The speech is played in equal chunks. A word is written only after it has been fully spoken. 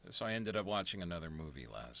So I ended up watching another movie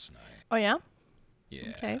last night. Oh, yeah? Yeah.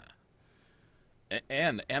 Okay.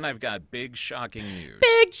 And I've got big shocking news.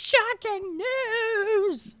 Big shocking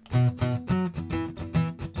news!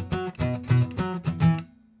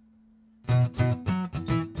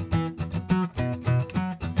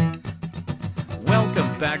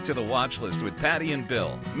 Welcome back to the Watch List with Pattie and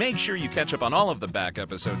Bill. Make sure you catch up on all of the back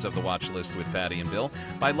episodes of the Watch List with Pattie and Bill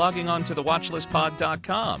by logging on to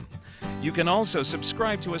thewatchlistpod.com. You can also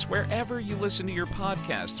subscribe to us wherever you listen to your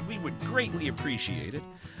podcasts. We would greatly appreciate it.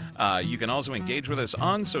 You can also engage with us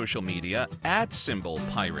on social media at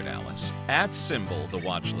 @PirateAlice, at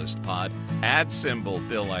 @TheWatchlistPod, at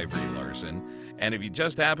Bill Ivory Larson. And if you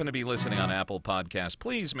just happen to be listening on Apple Podcasts,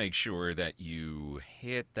 please make sure that you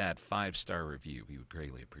hit that 5-star review. We would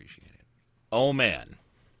greatly appreciate it. Oh, man.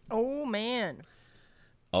 Oh, man.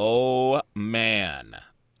 Oh, man.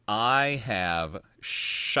 I have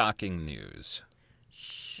shocking news.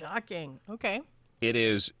 Shocking. Okay. It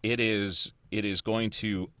is going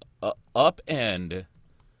to upend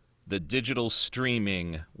the digital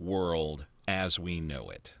streaming world as we know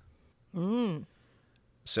it.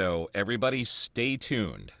 So everybody stay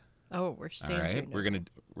tuned. Oh, we're staying All right? tuned.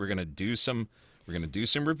 We're gonna do some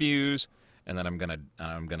reviews, and then I'm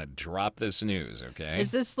gonna drop this news, okay?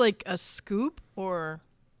 Is this like a scoop or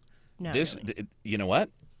not This really? you know what?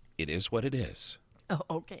 It is what it is. Oh,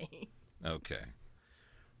 okay. Okay.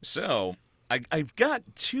 So I've got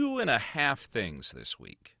 2.5 things this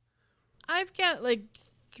week. I've got like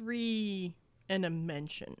 3 and a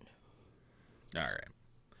mention. All right.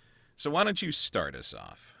 So why don't you start us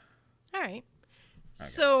off? All right.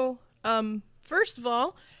 So, first of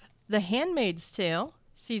all, The Handmaid's Tale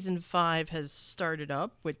season 5 has started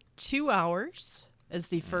up with 2 hours as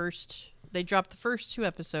the first. They dropped the first 2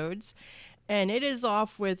 episodes, and it is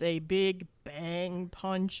off with a big bang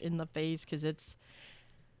punch in the face because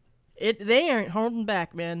they aren't holding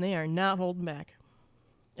back, man. They are not holding back.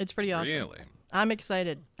 It's pretty awesome. Really? I'm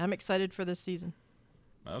excited. I'm excited for this season.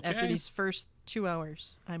 Okay. After these first 2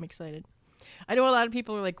 hours, I'm excited. I know a lot of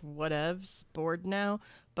people are like, whatevs, bored now,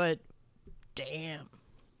 but damn.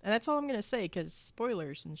 And that's all I'm going to say, because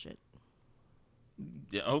spoilers and shit.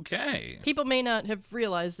 Yeah, okay. People may not have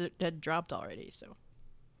realized it had dropped already, so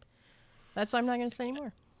that's why I'm not going to say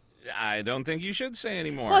anymore. I don't think you should say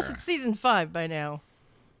anymore. Plus, it's season 5 by now.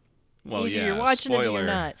 Well, Either yeah, you're watching it or spoiler. you're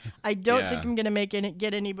not. I don't Yeah. think I'm going to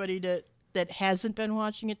get anybody that hasn't been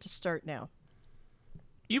watching it to start now.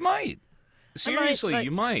 You might. Seriously, but-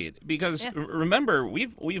 you might, because Yeah. remember,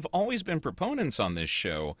 we've always been proponents on this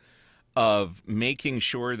show of making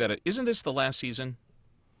sure that isn't this the last season?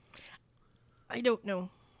 I don't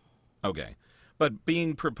know. Okay. But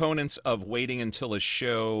being proponents of waiting until a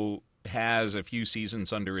show has a few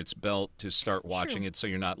seasons under its belt to start watching True. it so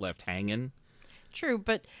you're not left hanging. True,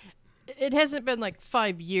 but it hasn't been like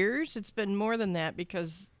 5 years. It's been more than that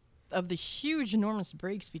because of the huge, enormous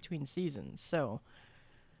breaks between seasons. So,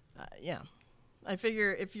 yeah. I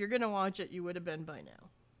figure if you're going to watch it, you would have been by now.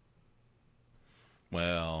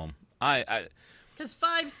 Well, I Because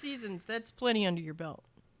 5 seasons, that's plenty under your belt.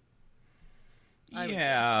 I would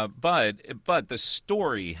yeah, but the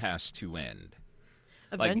story has to end.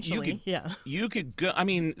 Eventually, yeah. You could go. I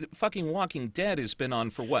mean, fucking Walking Dead has been on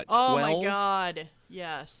for what? Oh 12? my God.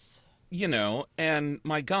 Yes. You know, and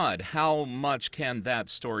my God, how much can that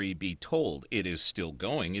story be told? It is still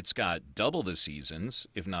going. It's got double the seasons,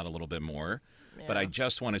 if not a little bit more. But I Yeah.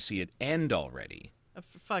 just want to see it end already.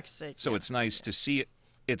 For fuck's sake. So yeah. it's nice to see.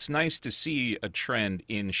 It's nice to see a trend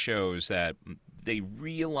in shows that they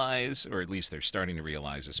realize, or at least they're starting to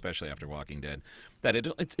realize, especially after Walking Dead, that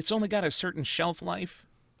it's only got a certain shelf life.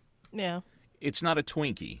 Yeah. It's not a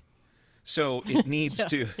Twinkie, so it needs Yeah,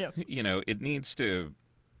 to. yeah. You know, it needs to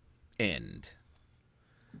end.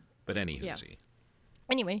 But anywho,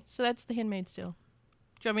 Anyway, so that's The Handmaid's Tale.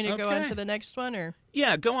 Do you want me to go on Okay. to the next one, or?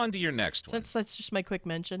 yeah, go on to your next one. That's just my quick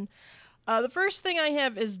mention. The first thing I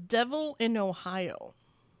have is Devil in Ohio.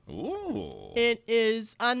 Ooh. It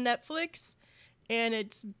is on Netflix, and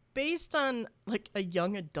it's based on like a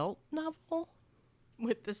young adult novel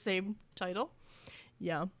with the same title.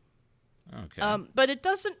 Yeah. Okay. But it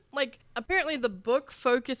doesn't like. Apparently, the book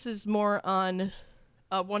focuses more on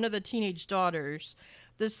one of the teenage daughters.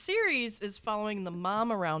 The series is following the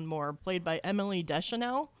mom around more, played by Emily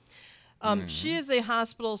Deschanel. She is a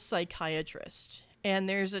hospital psychiatrist, and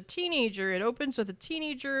there's a teenager. It opens with a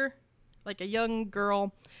teenager, like a young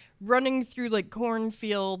girl, running through like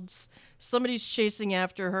cornfields. Somebody's chasing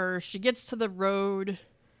after her. She gets to the road.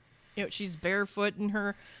 You know, she's barefoot in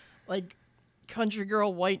her like country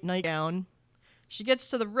girl white nightgown. She gets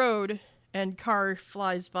to the road, and car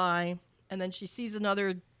flies by, and then she sees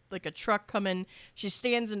another like a truck coming. She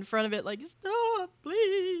stands in front of it like, stop,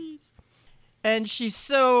 please. And she's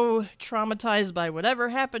so traumatized by whatever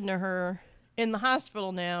happened to her in the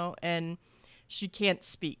hospital now, and she can't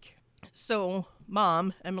speak. So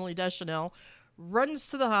Mom, Emily Deschanel, runs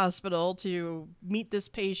to the hospital to meet this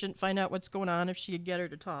patient, find out what's going on, if she could get her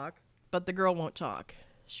to talk. But the girl won't talk.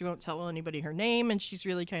 She won't tell anybody her name, and she's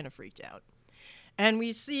really kind of freaked out. And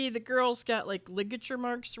we see the girl's got like ligature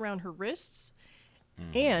marks around her wrists.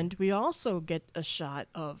 Mm-hmm. And we also get a shot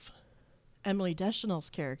of Emily Deschanel's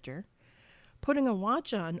character putting a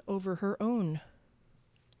watch on over her own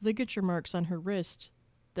ligature marks on her wrist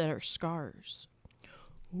that are scars.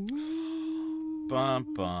 Ooh.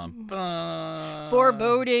 Bum, bum, bum.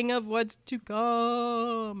 Foreboding of what's to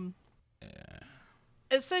come. Yeah.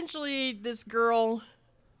 Essentially, this girl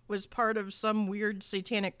was part of some weird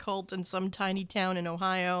satanic cult in some tiny town in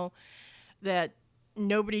Ohio that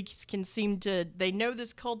nobody can seem to... They know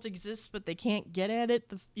this cult exists, but they can't get at it,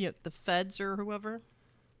 the feds or whoever.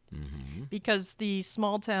 Mm-hmm. Because the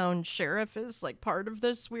small town sheriff is like part of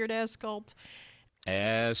this weird ass cult.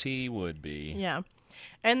 As he would be. Yeah.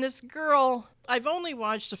 And this girl, I've only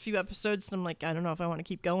watched a few episodes and I'm like, I don't know if I want to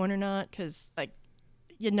keep going or not, because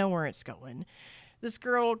you know where it's going. This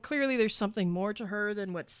girl, clearly there's something more to her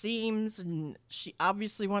than what seems, and she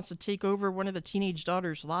obviously wants to take over one of the teenage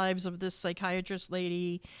daughters' lives of this psychiatrist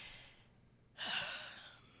lady.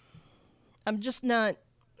 I'm not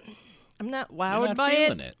wowed by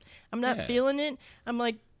it. I'm not feeling it. I'm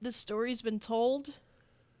like, this story's been told.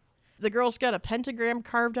 The girl's got a pentagram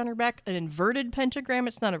carved on her back, an inverted pentagram.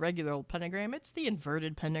 It's not a regular old pentagram. It's the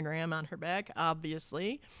inverted pentagram on her back,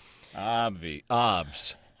 obviously.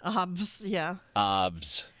 Obs, yeah.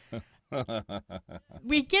 Obs.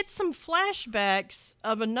 We get some flashbacks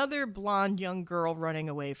of another blonde young girl running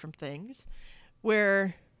away from things,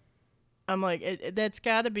 where I'm like, that's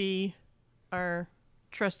got to be our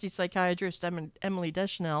trusty psychiatrist, Emily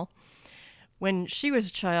Deschanel, when she was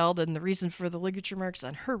a child, and the reason for the ligature marks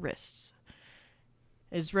on her wrists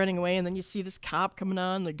is running away, and then you see this cop coming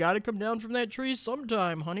on, they gotta come down from that tree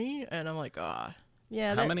sometime, honey, and I'm like,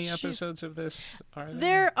 yeah. How many episodes of this are there?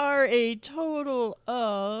 There are a total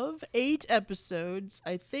of 8 episodes.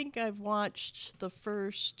 I think I've watched the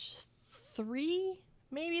first 3,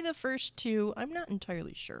 maybe the first 2. I'm not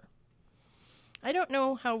entirely sure. I don't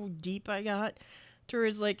know how deep I got to where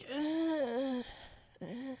it's like,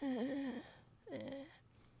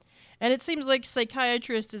 and it seems like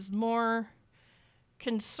psychiatrist is more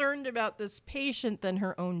concerned about this patient than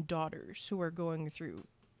her own daughters who are going through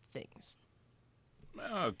things.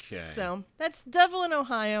 Okay. So, that's Devil in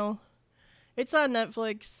Ohio. It's on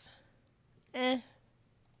Netflix.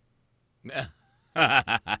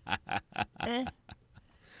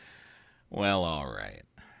 Well, all right.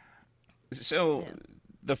 So,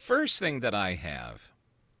 the first thing that I have,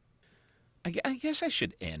 I guess I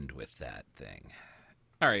should end with that thing.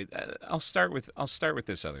 All right, I'll start with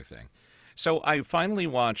this other thing. So, I finally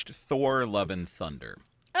watched Thor: Love and Thunder.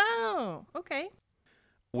 Oh, okay.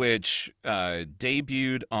 Which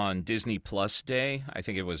debuted on Disney Plus Day. I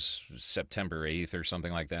think it was September 8th or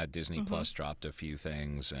something like that. Disney Plus dropped a few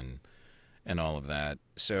things and all of that.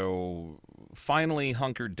 So finally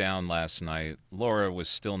hunkered down last night. Laura was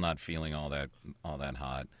still not feeling all that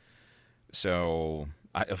hot. So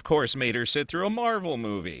I, of course, made her sit through a Marvel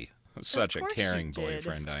movie. Such a caring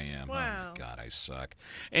boyfriend I am. Wow. Oh, my God, I suck.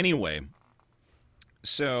 Anyway,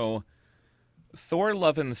 so Thor: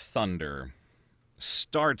 Love and Thunder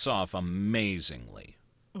starts off amazingly.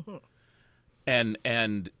 Mm-hmm.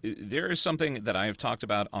 And there is something that I have talked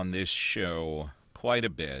about on this show quite a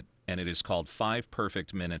bit, and it is called 5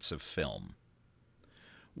 Perfect Minutes of Film,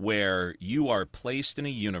 where you are placed in a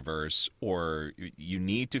universe, or you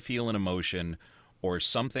need to feel an emotion, or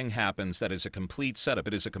something happens that is a complete setup.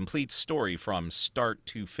 It is a complete story from start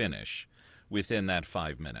to finish within that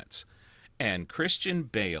 5 minutes. And Christian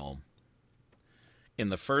Bale, in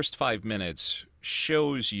the first 5 minutes,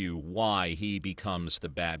 shows you why he becomes the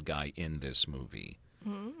bad guy in this movie.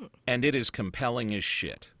 Mm. And it is compelling as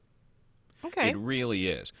shit. Okay. It really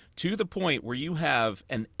is. To the point where you have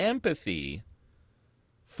an empathy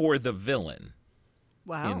for the villain.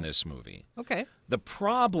 Wow. In this movie. Okay. The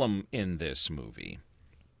problem in this movie,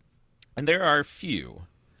 and there are a few,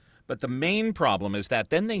 but the main problem is that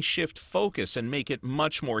then they shift focus and make it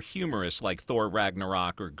much more humorous, like Thor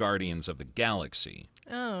Ragnarok or Guardians of the Galaxy.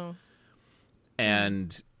 Oh.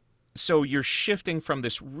 And so you're shifting from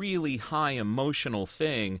this really high emotional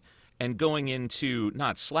thing and going into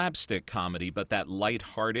not slapstick comedy, but that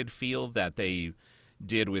lighthearted feel that they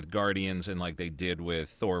did with Guardians and like they did with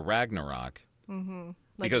Thor Ragnarok. Mm-hmm.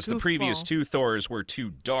 Like because the previous goofball. 2 Thors were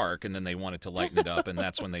too dark, and then they wanted to lighten it up, and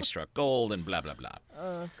that's when they struck gold, and blah blah blah.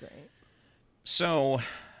 Oh, great. So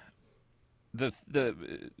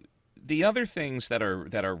the other things that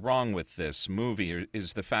are wrong with this movie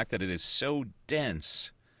is the fact that it is so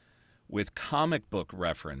dense with comic book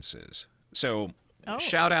references. So Oh.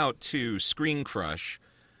 shout out to Screen Crush,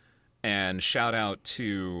 and shout out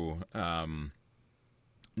to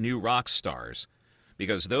New Rock Stars,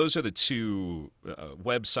 because those are the 2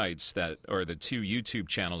 websites or the 2 YouTube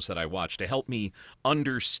channels that I watch to help me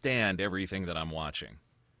understand everything that I'm watching.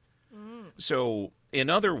 So, in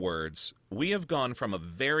other words, we have gone from a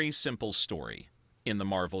very simple story in the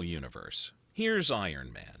Marvel Universe. Here's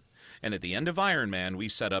Iron Man. And at the end of Iron Man, we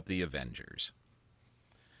set up the Avengers.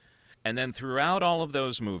 And then throughout all of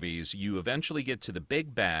those movies, you eventually get to the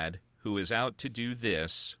big bad who is out to do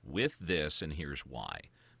this with this, and here's why.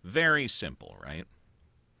 Very simple, right?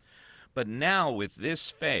 But now with this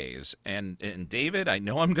phase, and David, I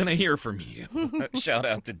know I'm going to hear from you. Shout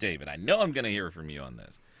out to David. I know I'm going to hear from you on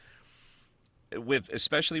this.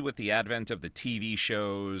 Especially with the advent of the TV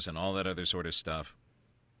shows and all that other sort of stuff,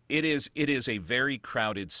 it is a very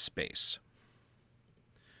crowded space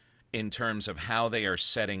in terms of how they are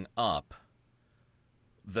setting up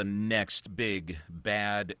the next big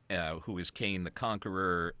bad, who is Kang the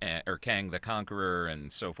Conqueror,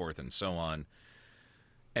 and so forth and so on.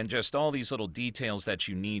 And just all these little details that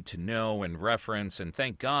you need to know and reference, and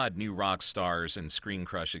thank God New Rock Stars and Screen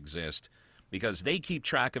Crush exist, because they keep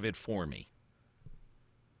track of it for me.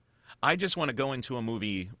 I just want to go into a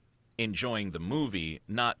movie enjoying the movie,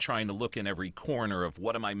 not trying to look in every corner of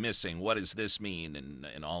what am I missing, what does this mean,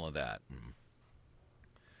 and all of that.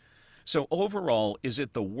 So overall, is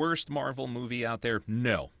it the worst Marvel movie out there?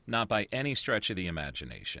 No, not by any stretch of the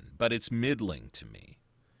imagination, but it's middling to me.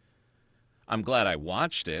 I'm glad I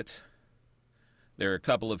watched it. There are a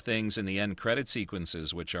couple of things in the end credit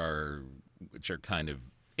sequences which are kind of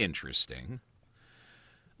interesting.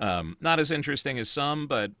 Not as interesting as some,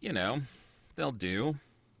 but, they'll do.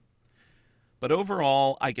 But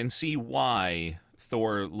overall, I can see why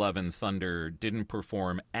Thor: Love and Thunder didn't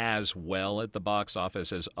perform as well at the box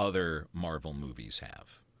office as other Marvel movies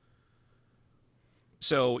have.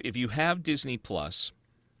 So if you have Disney Plus,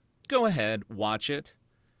 go ahead, watch it.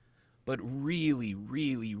 But really,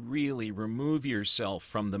 really, really remove yourself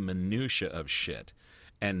from the minutia of shit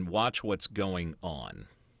and watch what's going on.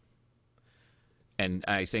 And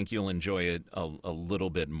I think you'll enjoy it a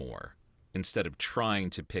little bit more, instead of trying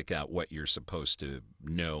to pick out what you're supposed to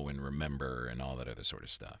know and remember and all that other sort of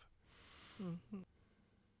stuff. Mm-hmm.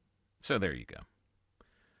 So there you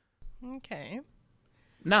go. Okay.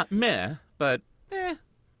 Not meh, but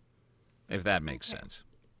if that makes sense.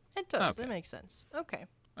 It does. Okay. That makes sense. Okay.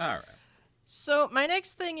 All right. So my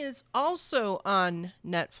next thing is also on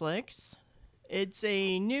Netflix. It's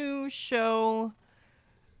a new show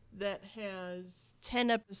that has 10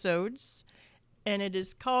 episodes, and it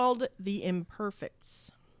is called The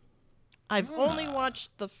Imperfects. I've only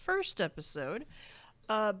watched the first episode.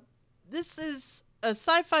 This is a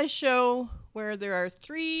sci-fi show where there are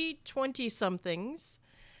 3 20-somethings,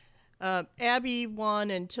 Abby,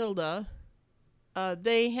 Juan, and Tilda.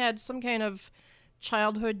 They had some kind of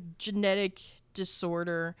childhood genetic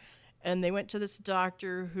disorder, and they went to this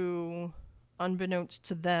doctor who, unbeknownst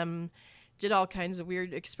to them, did all kinds of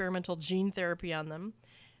weird experimental gene therapy on them.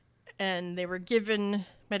 And they were given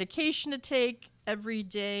medication to take every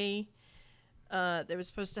day that was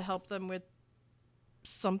supposed to help them with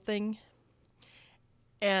something.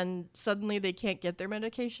 And suddenly they can't get their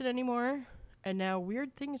medication anymore. And now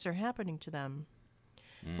weird things are happening to them.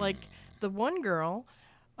 Like, the one girl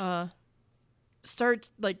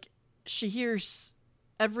she hears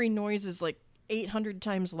every noise is like 800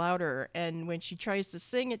 times louder, and when she tries to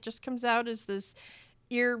sing, it just comes out as this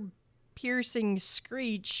ear-piercing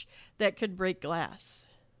screech that could break glass.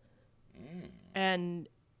 And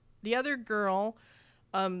the other girl,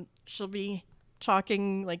 she'll be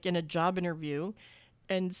talking like in a job interview,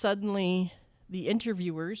 and suddenly the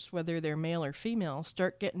interviewers, whether they're male or female,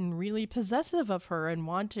 start getting really possessive of her and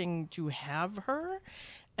wanting to have her,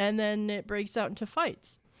 and then it breaks out into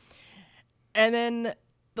fights. And then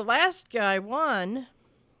the last guy, Juan,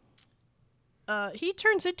 he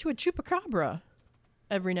turns into a chupacabra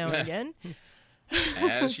every now and again.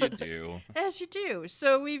 As you do. As you do.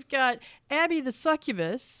 So we've got Abby the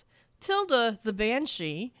succubus, Tilda the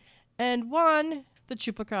banshee, and Juan the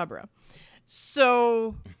chupacabra.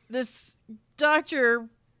 So this doctor,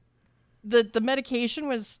 the medication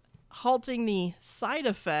was halting the side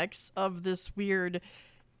effects of this weird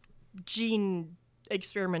gene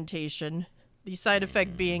experimentation The side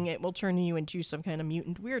effect being it will turn you into some kind of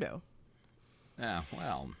mutant weirdo. Ah,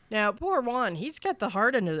 well. Now, poor Juan, he's got the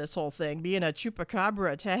heart into this whole thing, being a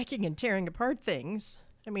chupacabra attacking and tearing apart things.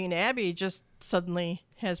 I mean, Abby just suddenly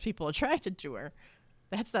has people attracted to her.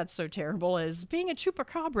 That's not so terrible as being a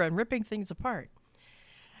chupacabra and ripping things apart.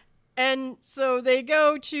 And so they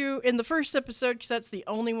go to, in the first episode, because that's the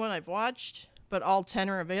only one I've watched, but all 10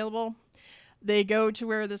 are available, they go to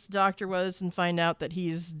where this doctor was and find out that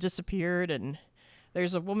he's disappeared, and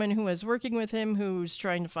there's a woman who is working with him who's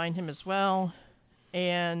trying to find him as well.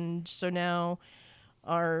 And so now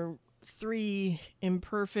our 3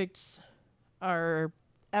 imperfects are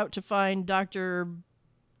out to find Dr.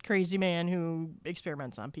 Crazy Man who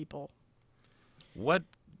experiments on people. What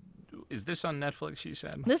is this on Netflix, you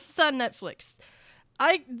said? This is on Netflix.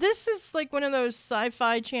 This is like one of those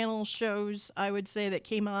sci-fi channel shows, I would say, that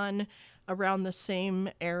came on around the same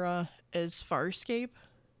era as Farscape.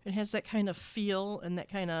 It has that kind of feel and that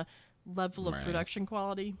kind of level of production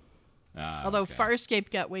quality. Although okay. Farscape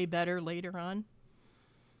got way better later on.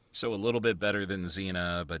 So a little bit better than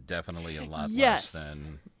Xena, but definitely a lot Yes. less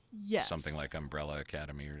than Yes. something like Umbrella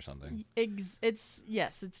Academy or something. It's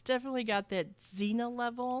definitely got that Xena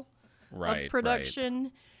level Right, of production.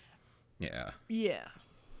 Right. Yeah. Yeah.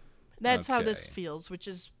 That's how this Okay. feels, which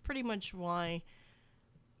is pretty much why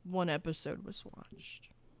one episode was watched.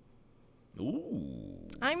 Ooh.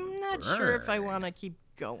 I'm not sure if I burn. want to keep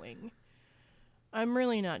going. I'm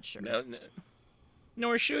really not sure. No,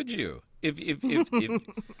 nor should you. If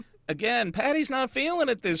again, Patty's not feeling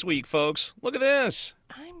it this week, folks. Look at this.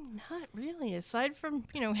 I'm not really, aside from,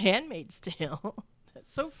 Handmaid's Tale.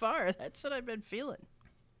 So far, that's what I've been feeling.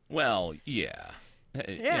 Well, yeah.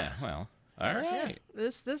 Yeah. Well, all right. Yeah.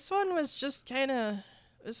 This one was just kind of.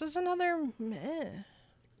 This was another meh.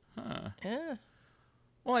 Huh. Yeah.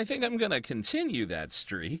 Well, I think I'm gonna continue that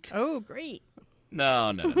streak. Oh, great.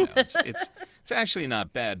 No. It's actually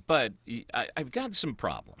not bad, but I've got some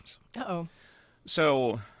problems. Uh-oh.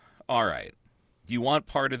 So, all right. Do you want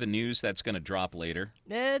part of the news that's going to drop later?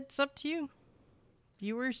 It's up to you.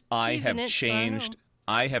 You were teasing I have it, changed. So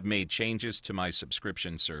I have made changes to my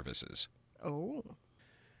subscription services. I know.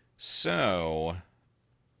 So,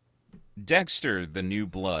 Dexter: The New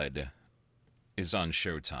Blood is on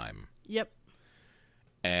Showtime, Yep.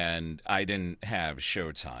 and I didn't have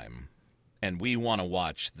Showtime, and we want to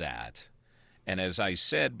watch that. And as I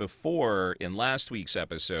said before in last week's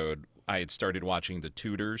episode, I had started watching The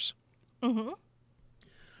Tudors. Mm-hmm.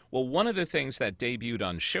 Well, one of the things that debuted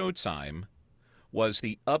on Showtime was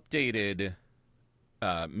the updated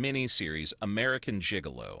miniseries American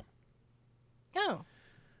Gigolo. Oh.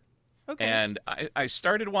 Okay. And I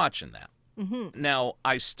started watching that. Mm-hmm. Now,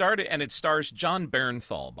 and it stars John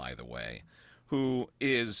Bernthal, by the way, who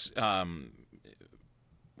is, when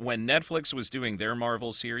Netflix was doing their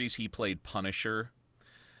Marvel series, he played Punisher.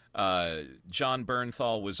 John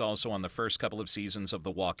Bernthal was also on the first couple of seasons of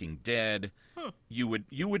The Walking Dead. You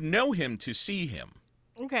would know him to see him.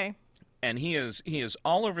 Okay. And he is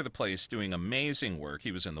all over the place doing amazing work.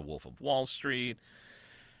 He was in The Wolf of Wall Street.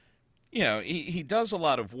 You know, he does a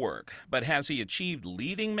lot of work, but has he achieved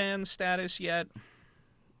leading man status yet?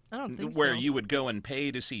 I don't think Where so. you would go and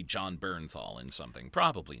pay to see John Bernthal in something?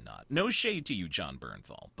 Probably not. No shade to you, John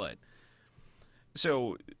Bernthal, but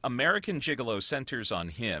so American Gigolo centers on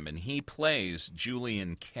him, and he plays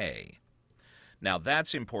Julian Kay. Now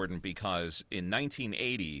that's important because in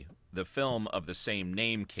 1980, the film of the same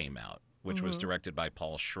name came out, which was directed by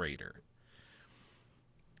Paul Schrader.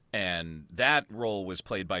 And that role was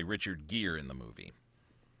played by Richard Gere in the movie.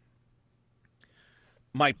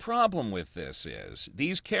 My problem with this is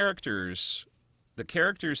these characters, the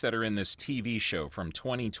characters that are in this TV show from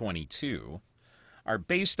 2022, are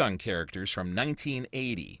based on characters from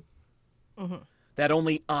 1980 that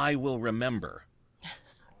only I will remember.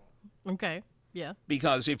 Okay. Yeah.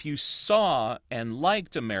 Because if you saw and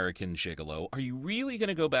liked American Gigolo, are you really going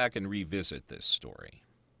to go back and revisit this story?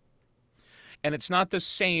 And it's not the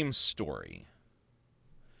same story.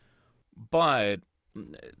 But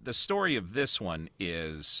the story of this one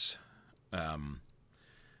is,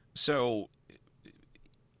 so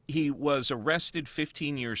he was arrested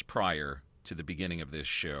 15 years prior to the beginning of this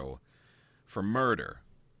show for murder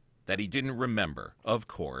that he didn't remember, of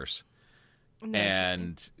course.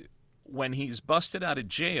 And when he's busted out of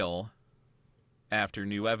jail after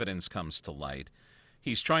new evidence comes to light,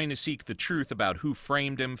 he's trying to seek the truth about who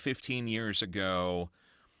framed him 15 years ago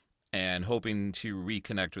and hoping to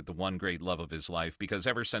reconnect with the one great love of his life, because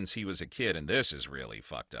ever since he was a kid, and this is really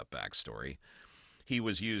fucked up backstory, he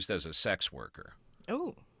was used as a sex worker.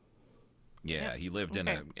 Oh. Yeah, he lived in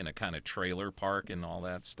a kind of trailer park and all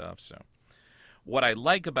that stuff. So, what I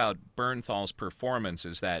like about Bernthal's performance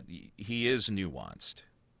is that he is nuanced,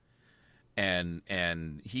 and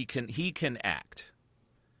he can act.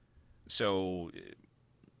 So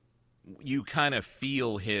you kind of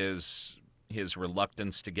feel his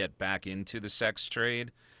reluctance to get back into the sex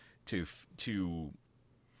trade, to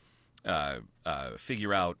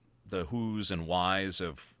figure out the who's and whys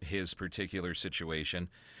of his particular situation.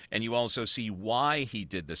 And you also see why he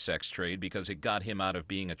did the sex trade, because it got him out of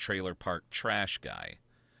being a trailer park trash guy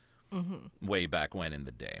way back when in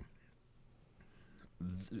the day.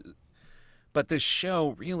 But this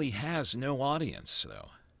show really has no audience, though.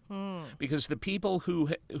 Because the people who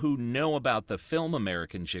know about the film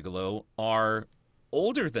American Gigolo are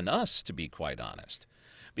older than us, to be quite honest.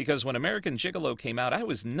 Because when American Gigolo came out, I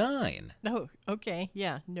was 9. Oh, okay.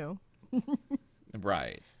 Yeah, no.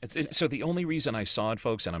 Right. So the only reason I saw it,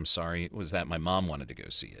 folks, and I'm sorry, was that my mom wanted to go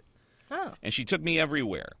see it. Oh. And she took me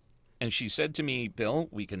everywhere. And she said to me, Bill,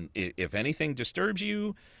 we can, if anything disturbs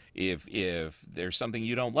you, if there's something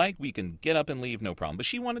you don't like, we can get up and leave, no problem. But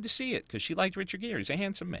she wanted to see it because she liked Richard Gere. He's a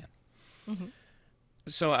handsome man. Mm-hmm.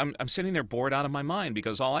 So I'm sitting there bored out of my mind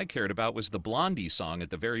because all I cared about was the Blondie song at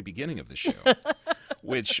the very beginning of the show,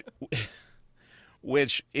 which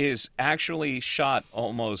is actually shot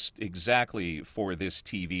almost exactly for this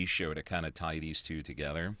TV show to kind of tie these two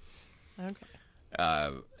together. Okay.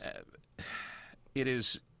 It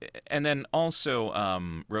is, and then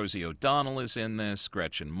also Rosie O'Donnell is in this.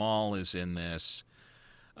 Gretchen Mol is in this.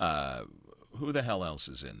 Who the hell else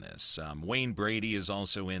is in this? Wayne Brady is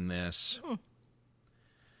also in this.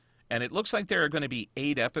 And it looks like there are going to be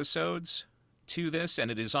 8 episodes to this, and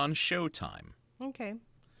it is on Showtime. Okay.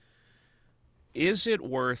 Is it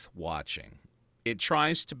worth watching? It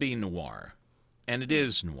tries to be noir, and it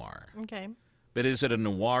is noir. Okay. But is it a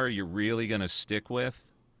noir you're really going to stick with?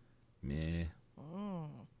 Meh. Oh.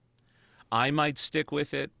 I might stick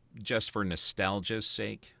with it just for nostalgia's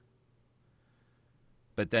sake.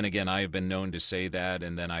 But then again, I have been known to say that,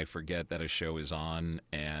 and then I forget that a show is on,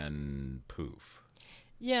 and poof.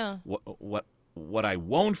 Yeah. What I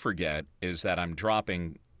won't forget is that I'm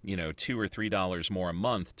dropping, $2 or $3 more a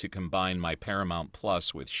month to combine my Paramount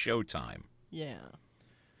Plus with Showtime. Yeah.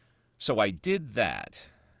 So I did that,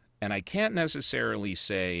 and I can't necessarily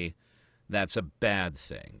say that's a bad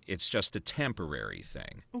thing. It's just a temporary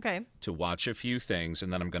thing. Okay. To watch a few things,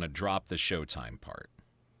 and then I'm going to drop the Showtime part.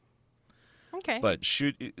 Okay. But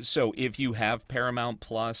so if you have Paramount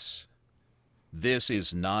Plus, this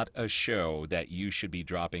is not a show that you should be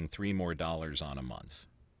dropping $3 more on a month.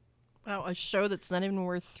 Wow, a show that's not even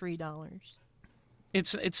worth $3.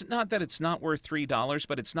 It's not that it's not worth $3,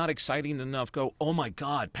 but it's not exciting enough. Go, oh my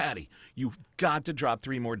God, Patty, you've got to drop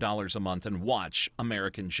 $3 more a month and watch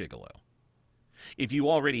American Gigolo. If you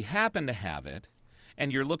already happen to have it,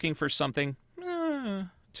 and you're looking for something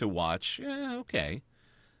to watch, okay,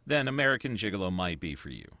 then American Gigolo might be for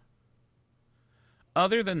you.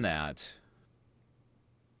 Other than that,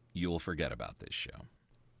 you'll forget about this show.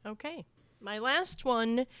 Okay. My last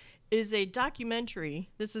one is a documentary.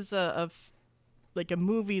 This is a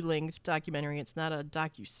movie-length documentary. It's not a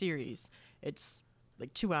docu-series. It's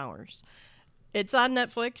like 2 hours. It's on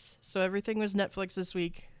Netflix, so everything was Netflix this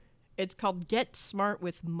week. It's called Get Smart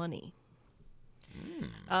with Money.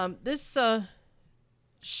 This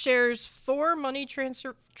shares 4 money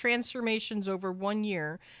transformations over 1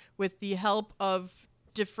 year with the help of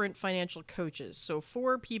different financial coaches. So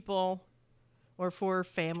 4 people or 4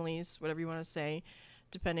 families, whatever you want to say,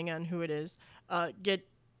 depending on who it is, get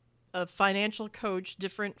a financial coach,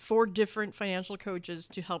 4 different financial coaches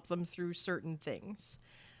to help them through certain things.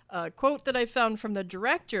 A quote that I found from the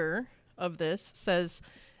director of this says,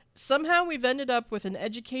 "Somehow we've ended up with an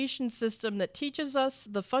education system that teaches us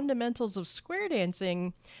the fundamentals of square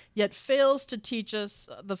dancing, yet fails to teach us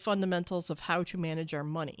the fundamentals of how to manage our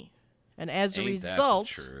money. And as a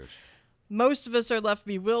result, most of us are left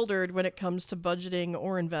bewildered when it comes to budgeting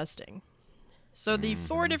or investing." So the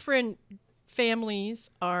 4 different families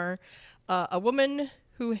are a woman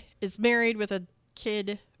who is married with a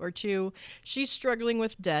kid or 2. She's struggling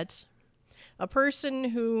with debt. A person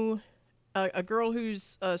who... a girl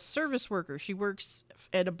who's a service worker. She works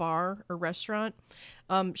at a bar or restaurant.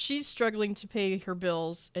 She's struggling to pay her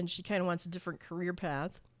bills, and she kind of wants a different career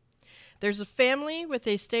path. There's a family with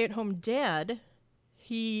a stay-at-home dad.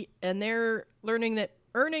 They're learning that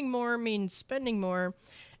earning more means spending more,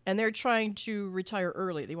 and they're trying to retire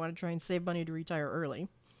early. They want to try and save money to retire early.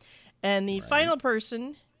 And the final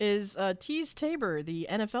person is Tease Tabor, the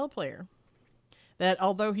NFL player, that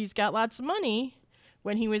although he's got lots of money,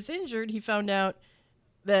 when he was injured, he found out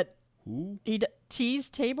that Who? Tease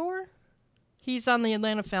Tabor? He's on the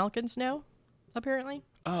Atlanta Falcons now. apparently.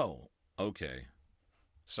 Oh, okay.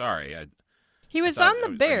 Sorry, He I was thought. on the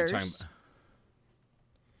Are you talking? Bears.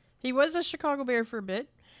 He was a Chicago Bear for a bit.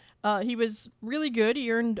 He was really good.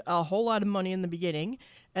 He earned a whole lot of money in the beginning,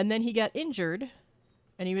 and then he got injured,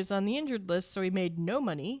 and he was on the injured list, so he made no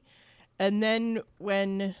money. And then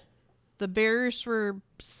when the Bears were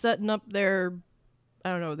setting up their,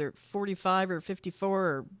 I don't know, their 45 or 54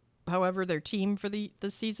 or however their team for the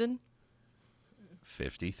season.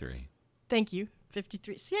 53. Thank you.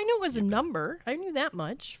 53. See, I knew it was a You bet. number. I knew that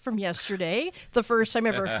much from yesterday, the first time I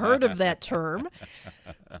ever heard of that term.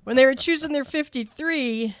 When they were choosing their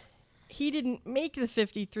 53, he didn't make the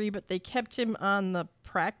 53, but they kept him on the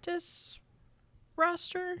practice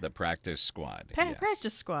roster. The practice squad. Yes.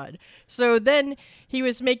 Practice squad. So then he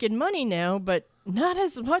was making money now, but not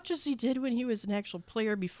as much as he did when he was an actual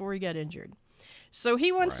player before he got injured. So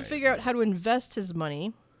he wants to Right. figure out how to invest his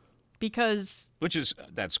money because Which is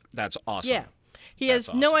that's awesome. yeah, he That's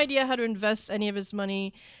has no awesome. idea how to invest any of his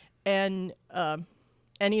money, and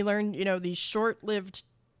he learned the short-lived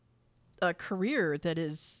career that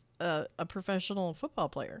is a professional football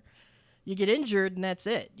player. You get injured and that's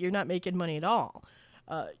it. You're not making money at all.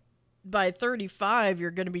 By 35,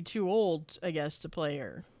 you're going to be too old, I guess, to play,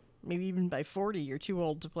 or maybe even by 40, you're too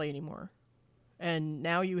old to play anymore. And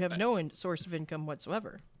now you have no source of income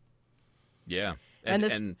whatsoever. Yeah. And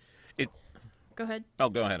And, this- it. Go ahead. Oh,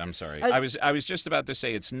 go ahead. I'm sorry. I was just about to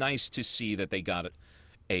say it's nice to see that they got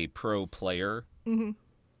a pro player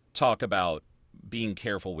talk about being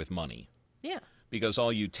careful with money, Yeah. because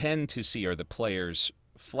all you tend to see are the players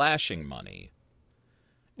flashing money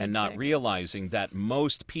and not Exactly. realizing that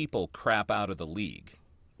most people crap out of the league.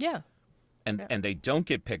 Yeah. And they don't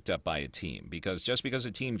get picked up by a team, because just because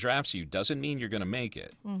a team drafts you doesn't mean you're going to make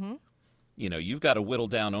it. Mm-hmm. You've got to whittle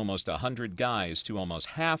down almost 100 guys to almost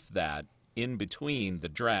half that in between the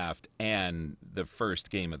draft and the first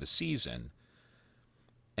game of the season.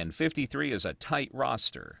 And 53 is a tight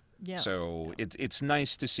roster. Yeah. So it's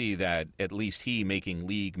nice to see that at least he making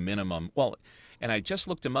league minimum. Well, and I just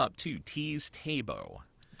looked him up too. Tease Tabor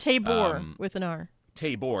with an R.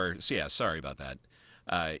 Tabor. So yeah, sorry about that.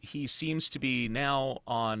 He seems to be now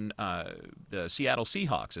on the Seattle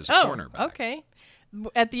Seahawks as a cornerback. Okay.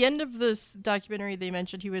 At the end of this documentary, they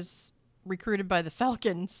mentioned he was recruited by the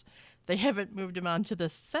Falcons. They haven't moved him on to the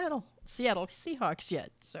Seattle Seahawks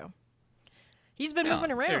yet, so he's been Yeah,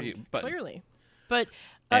 moving around clearly. But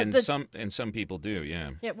And some people do,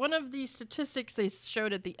 yeah. yeah, one of the statistics they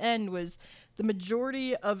showed at the end was the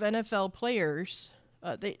majority of NFL players.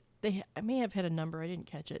 I may have had a number, I didn't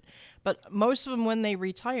catch it, but most of them, when they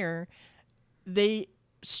retire, they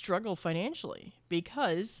struggle financially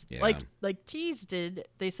because Yeah. like Tease did.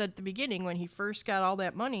 They said at the beginning, when he first got all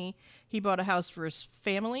that money, he bought a house for his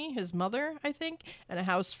family, his mother, I think, and a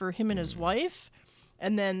house for him and his wife,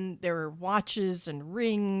 and then there were watches and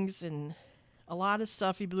rings and a lot of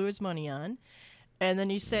stuff he blew his money on. And then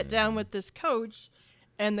he sat down with this coach,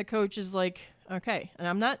 and the coach is like, okay, and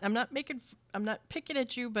I'm not picking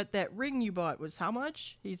at you, but that ring you bought was how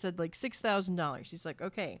much? He said like $6,000. He's like,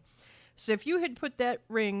 okay, so if you had put that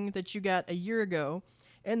ring that you got a year ago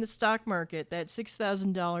in the stock market, that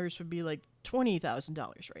 $6,000 would be like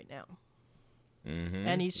 $20,000 right now. Mm-hmm.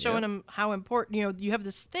 And he's showing him how important, you have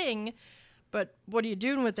this thing, but what are you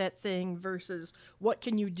doing with that thing versus what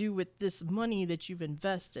can you do with this money that you've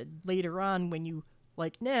invested later on when you,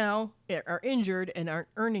 like now, are injured and aren't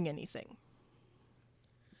earning anything.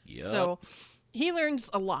 Yep. So he learns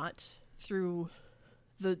a lot through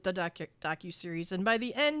the docu-series, and by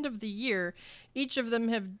the end of the year, each of them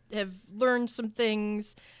have learned some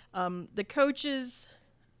things. The coaches,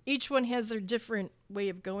 each one has their different way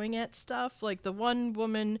of going at stuff. Like the one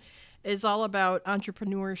woman is all about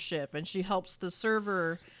entrepreneurship, and she helps the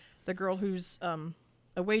server, the girl who's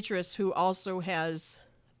a waitress who also has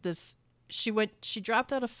this. She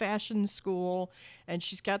dropped out of fashion school, and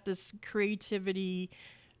she's got this creativity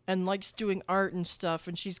and likes doing art and stuff.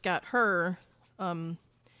 And she's got her,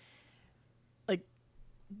 like,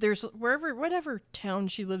 there's whatever town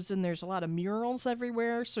she lives in, there's a lot of murals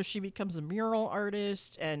everywhere. So she becomes a mural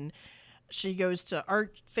artist, and she goes to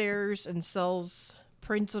art fairs and sells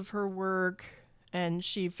prints of her work. And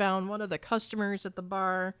she found one of the customers at the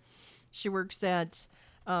bar she works at.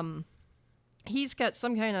 He's got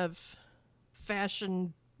some kind of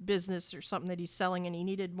fashion business or something that he's selling, and he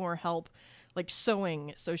needed more help, like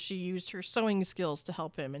sewing. So she used her sewing skills to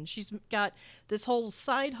help him. And she's got this whole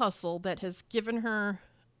side hustle that has given her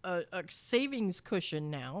a savings cushion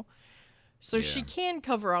now. So she can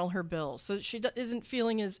cover all her bills. So she isn't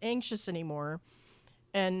feeling as anxious anymore.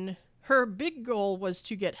 And her big goal was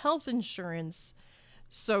to get health insurance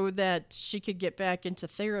so that she could get back into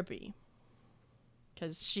therapy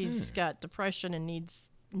because she's got depression and needs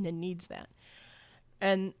that.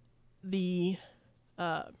 And the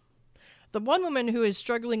one woman who is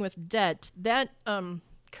struggling with debt, that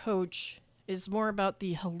coach is more about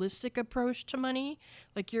the holistic approach to money.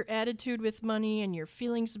 Like your attitude with money and your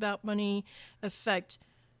feelings about money affect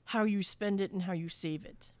how you spend it and how you save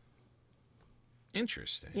it.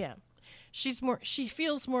 Interesting. Yeah. She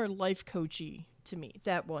feels more life coachy to me,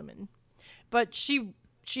 that woman. But she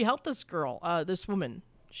helped this girl, this woman.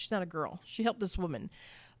 She's not a girl. She helped this woman.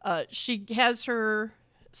 She has her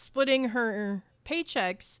splitting her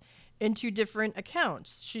paychecks into different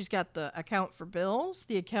accounts. She's got the account for bills,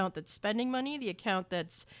 the account that's spending money, the account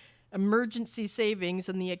that's emergency savings,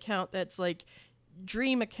 and the account that's like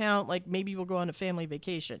dream account, like maybe we'll go on a family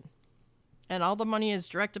vacation. And all the money is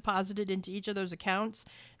direct deposited into each of those accounts,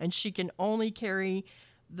 and she can only carry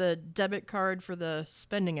the debit card for the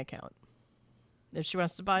spending account if she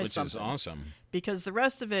wants to buy something. Which is awesome. Because the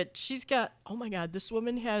rest of it, she's got, oh my God, this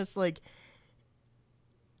woman has like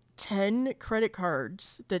 10 credit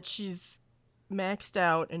cards that she's maxed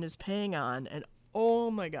out and is paying on, and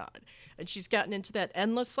oh my God. And she's gotten into that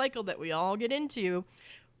endless cycle that we all get into.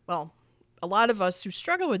 Well, a lot of us who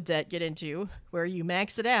struggle with debt get into, where you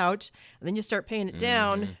max it out and then you start paying it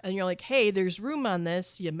down and you're like, hey, there's room on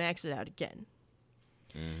this. You max it out again.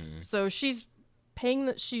 So she's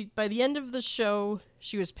paying by the end of the show,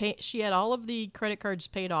 she had all of the credit cards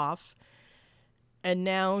paid off, and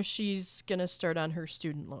now she's going to start on her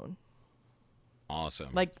student loan. Awesome.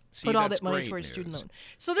 Like, put all that money towards student loan.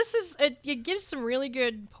 So this is, it gives some really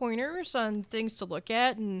good pointers on things to look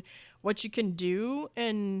at and what you can do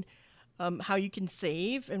and how you can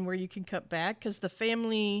save and where you can cut back, because the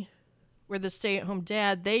family where the stay-at-home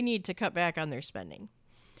dad, they need to cut back on their spending.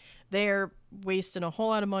 They're wasting a whole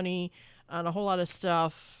lot of money on a whole lot of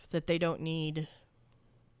stuff that they don't need.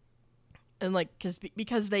 And like,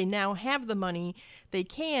 because they now have the money, they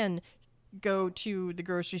can go to the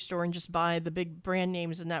grocery store and just buy the big brand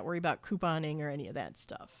names and not worry about couponing or any of that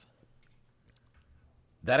stuff.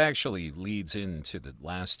 That actually leads into the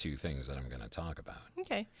last two things that I'm going to talk about.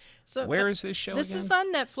 Okay. So where is this show This again? is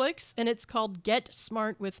on Netflix, and it's called Get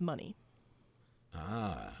Smart with Money.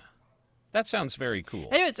 Ah. That sounds very cool.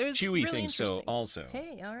 Anyways, it was Chewy really thinks so also.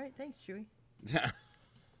 Hey, all right. Thanks, Chewy.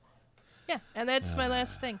 Yeah, and that's my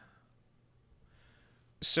last thing.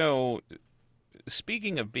 So,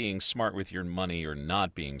 speaking of being smart with your money or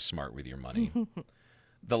not being smart with your money,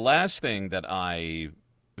 the last thing that I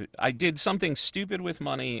did something stupid with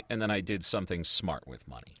money, and then I did something smart with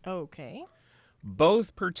money. Okay.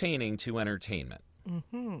 Both pertaining to entertainment.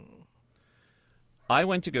 I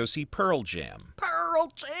went to go see Pearl Jam.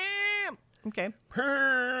 Pearl Jam! Okay.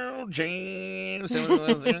 Pearl Jam.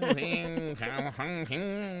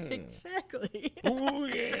 Exactly. Oh,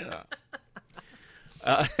 yeah.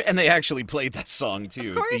 And they actually played that song,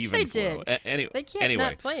 too. Of course Even they did. They can't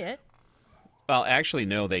not play it. Well, actually,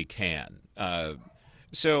 no, they can.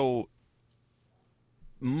 So,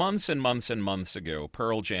 months and months and months ago,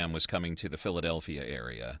 Pearl Jam was coming to the Philadelphia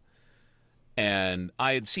area. And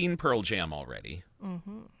I had seen Pearl Jam already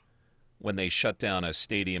when they shut down a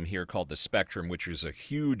stadium here called the Spectrum, which is a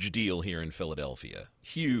huge deal here in Philadelphia.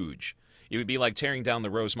 Huge. It would be like tearing down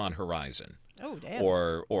the Rosemont Horizon. Oh, damn.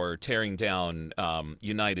 Or tearing down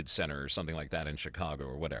United Center or something like that in Chicago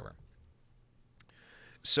or whatever.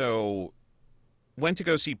 So, went to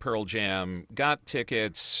go see Pearl Jam, got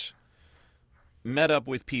tickets, met up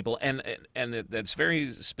with people, and that's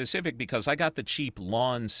very specific because I got the cheap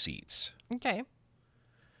lawn seats. Okay.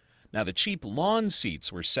 Now, the cheap lawn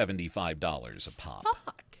seats were $75 a pop.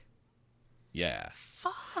 Fuck. Yeah.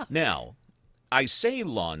 Fuck. Now, I say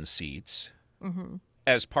lawn seats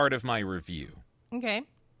as part of my review. Okay.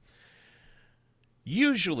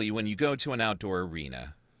 Usually, when you go to an outdoor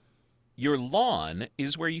arena, your lawn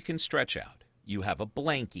is where you can stretch out. You have a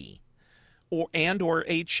blankie or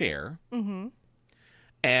a chair.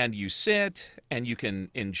 And you sit and you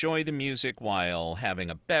can enjoy the music while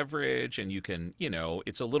having a beverage, and you can,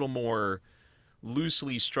 it's a little more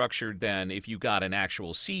loosely structured than if you got an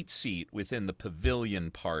actual seat within the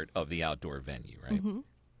pavilion part of the outdoor venue, right?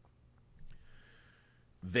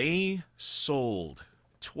 They sold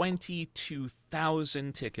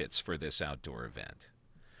 22,000 tickets for this outdoor event.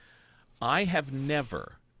 I have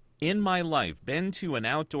never in my life been to an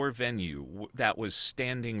outdoor venue that was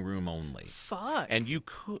standing room only. Fuck. And you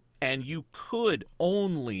could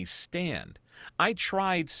only stand. I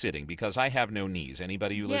tried sitting because I have no knees.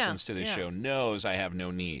 Anybody who listens to this show knows I have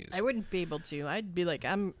no knees. I wouldn't be able to. I'd be like,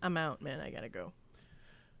 I'm out, man. I gotta go.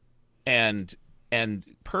 And And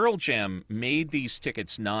Pearl Jam made these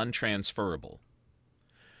tickets non-transferable.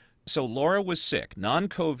 So Laura was sick,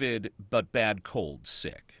 non-COVID, but bad cold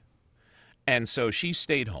sick. And so she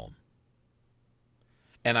stayed home.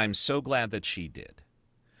 And I'm so glad that she did,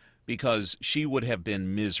 because she would have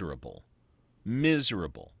been miserable.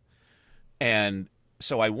 Miserable. And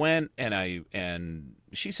so I went, and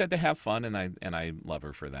she said to have fun, and I love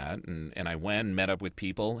her for that. And I went and met up with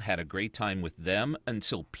people, had a great time with them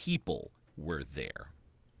until people were there.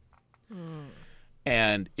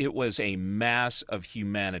 And it was a mass of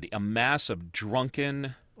humanity, a mass of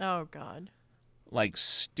drunken, Oh, God. like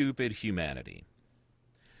stupid humanity.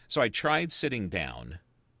 So I tried sitting down,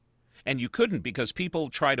 and you couldn't, because people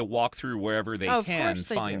try to walk through wherever they Of can, course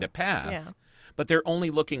they find do. a path. Yeah. But they're only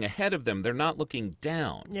looking ahead of them. They're not looking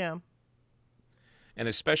down. Yeah. And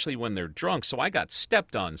especially when they're drunk. So I got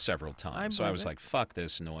stepped on several times. So I believe was it. like, fuck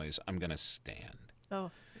this noise. I'm going to stand. Oh.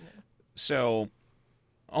 So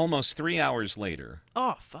almost 3 hours later,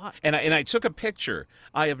 Oh, fuck. and I took a picture.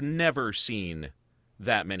 I have never seen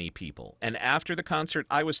that many people. And after the concert,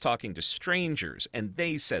 I was talking to strangers, and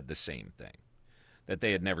they said the same thing, that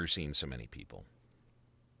they had never seen so many people.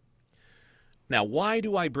 Now, why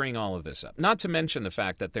do I bring all of this up? Not to mention the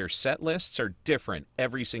fact that their set lists are different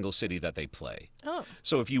every single city that they play. Oh.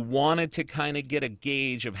 So if you wanted to kind of get a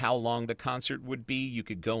gauge of how long the concert would be, you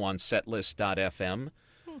could go on setlist.fm.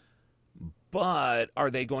 But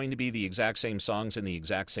are they going to be the exact same songs in the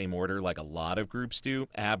exact same order like a lot of groups do?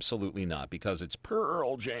 Absolutely not, because it's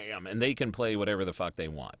Pearl Jam, and they can play whatever the fuck they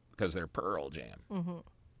want because they're Pearl Jam.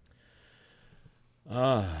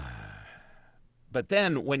 But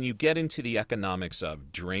then when you get into the economics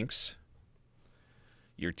of drinks,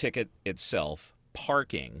 your ticket itself,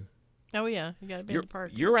 parking, Oh, yeah. You got to be in the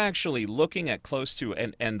park. you're actually looking at close to,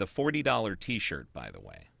 and the $40 T-shirt, by the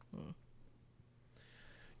way.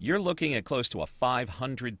 You're looking at close to a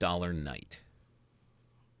 $500 night.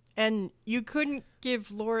 And you couldn't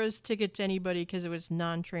give Laura's ticket to anybody because it was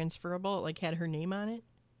non-transferable. It, like, had her name on it.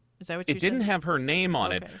 Is that what you It didn't said? have her name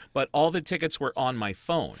on it, Okay. but all the tickets were on my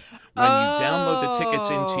phone. When you download the tickets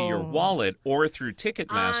into your Oh. wallet or through I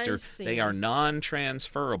Ticketmaster, see. they are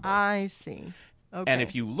non-transferable. I see. Okay. And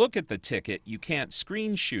if you look at the ticket, you can't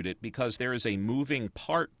screenshot it because there is a moving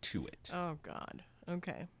part to it. Oh, God.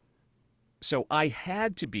 Okay. So I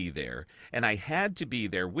had to be there, and I had to be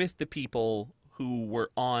there with the people who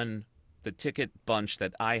were on the ticket bunch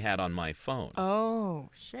that I had on my phone. Oh,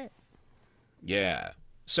 shit. Yeah.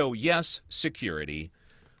 So yes, security,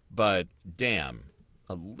 but damn,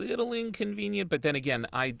 a little inconvenient. But then again,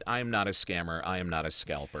 I'm not a scammer. I am not a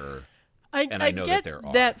scalper. And I know that get there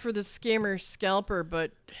are. that for the scammer scalper,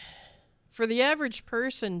 but for the average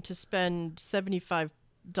person to spend $75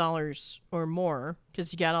 or more,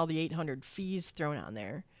 because you got all the 800 fees thrown on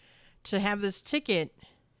there, to have this ticket,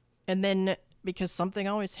 and then because something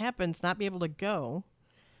always happens, not be able to go,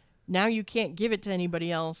 now you can't give it to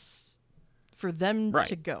anybody else for them Right.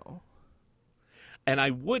 to go. And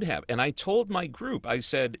I would have. And I told my group, I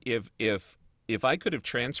said, if I could have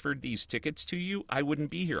transferred these tickets to you, I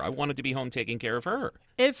wouldn't be here. I wanted to be home taking care of her.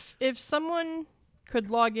 If someone could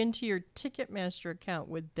log into your Ticketmaster account,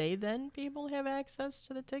 would they then be able to have access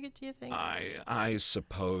to the ticket, do you think? I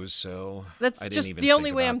suppose so. That's I didn't just even the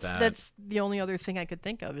only think way about that. that's the only other thing I could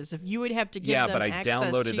think of is if you would have to give Yeah, them but I access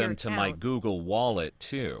downloaded to your them to my account. Google Wallet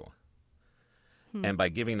too. And by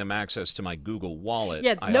giving them access to my Google Wallet,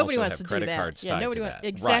 Yeah, I nobody also wants have to credit do that. cards Yeah, tied nobody to wants that.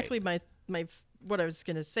 exactly Right. my what I was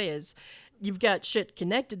going to say is you've got shit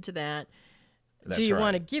connected to that. That's do you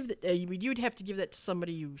want to right. give that you'd have to give that to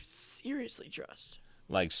somebody you seriously trust.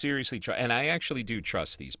 Like seriously try, and I actually do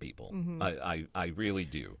trust these people. Mm-hmm. I really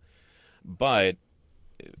do. But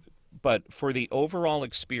for the overall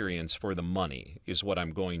experience, for the money, is what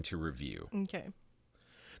I'm going to review. Okay.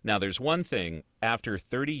 Now, there's one thing. After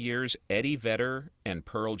 30 years, Eddie Vedder and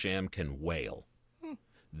Pearl Jam can wail.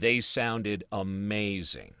 They sounded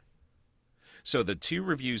amazing. So the two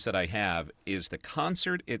reviews that I have is the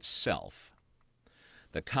concert itself.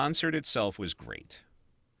 The concert itself was great.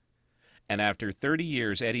 And after 30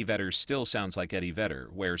 years, Eddie Vedder still sounds like Eddie Vedder,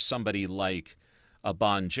 where somebody like a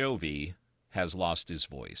Bon Jovi has lost his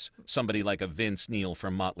voice. Somebody like a Vince Neil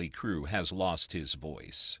from Motley Crue has lost his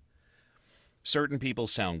voice. Certain people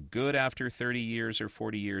sound good after 30 years or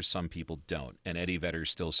 40 years. Some people don't. And Eddie Vedder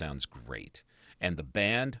still sounds great. And the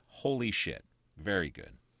band, holy shit, very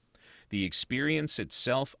good. The experience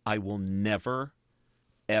itself, I will never,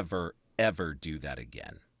 ever, ever do that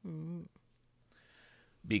again.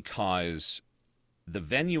 Because the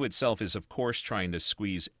venue itself is, of course, trying to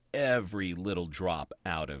squeeze every little drop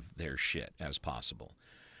out of their shit as possible.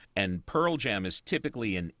 And Pearl Jam is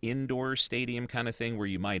typically an indoor stadium kind of thing where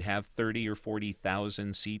you might have 30 or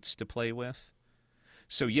 40,000 seats to play with.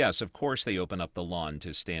 So yes, of course they open up the lawn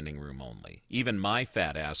to standing room only. Even my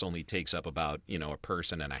fat ass only takes up about, a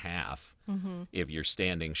person and a half if you're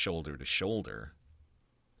standing shoulder to shoulder.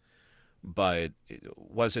 But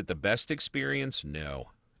was it the best experience? No,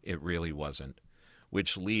 it really wasn't.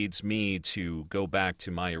 Which leads me to go back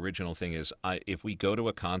to my original thing is if we go to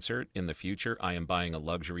a concert in the future, I am buying a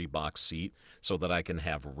luxury box seat so that I can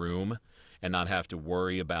have room and not have to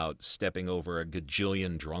worry about stepping over a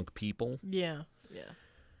gajillion drunk people. Yeah.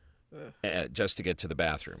 Just to get to the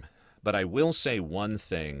bathroom. But I will say one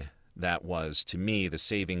thing that was, to me, the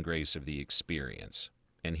saving grace of the experience.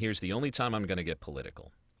 And here's the only time I'm going to get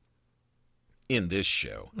political. In this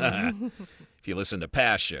show. If you listen to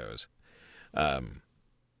past shows.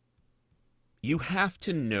 You have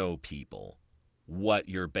to know people what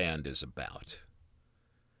your band is about.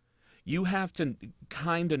 You have to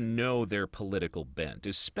kind of know their political bent,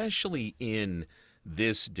 especially in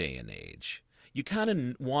this day and age. You kind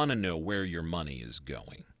of want to know where your money is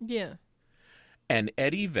going. Yeah. And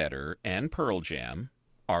Eddie Vedder and Pearl Jam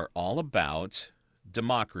are all about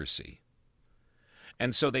democracy.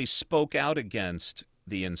 And so they spoke out against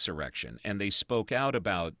the insurrection, and they spoke out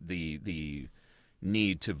about the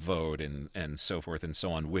need to vote and so forth and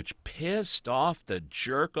so on, which pissed off the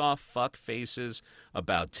jerk-off fuck faces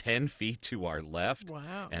about 10 feet to our left.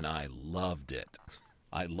 Wow. And I loved it.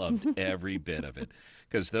 I loved every bit of it.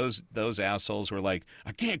 Because those assholes were like,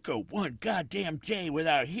 I can't go one goddamn day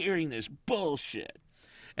without hearing this bullshit.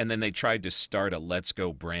 And then they tried to start a Let's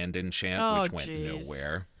Go Brandon chant, which went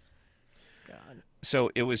nowhere. God.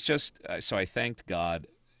 So it was just, so I thanked God,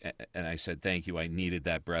 and I said, thank you, I needed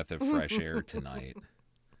that breath of fresh air tonight.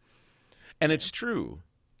 And it's true.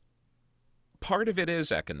 Part of it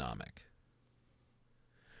is economic,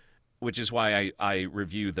 which is why I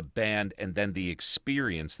review the band and then the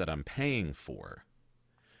experience that I'm paying for.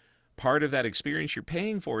 Part of that experience you're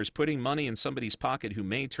paying for is putting money in somebody's pocket who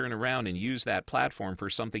may turn around and use that platform for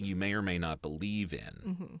something you may or may not believe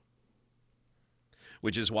in.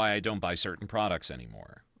 Which is why I don't buy certain products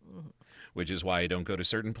anymore. Which is why I don't go to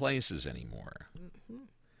certain places anymore.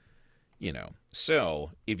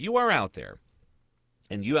 So if you are out there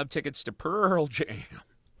and you have tickets to Pearl Jam,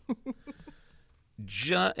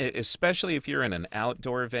 especially if you're in an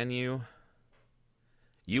outdoor venue,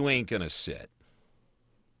 you ain't going to sit.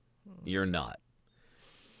 You're not.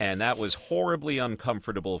 And that was horribly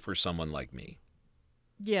uncomfortable for someone like me.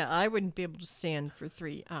 Yeah, I wouldn't be able to stand for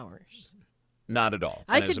 3 hours. Not at all.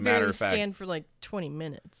 I and could as a matter barely of fact, stand for like 20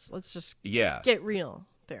 minutes. Let's just yeah. get real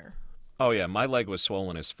there. Oh, yeah, my leg was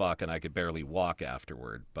swollen as fuck, and I could barely walk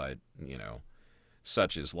afterward, but,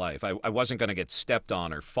 such is life. I wasn't going to get stepped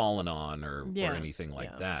on or fallen on or anything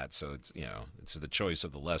like that, so it's, it's the choice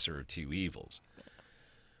of the lesser of two evils.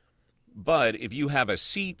 But if you have a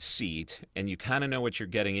seat and you kind of know what you're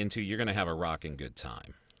getting into, you're going to have a rocking good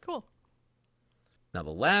time. Cool. Now,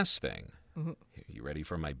 the last thing, you ready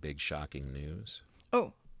for my big shocking news?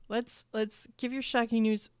 Oh, let's give your shocking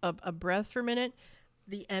news a breath for a minute.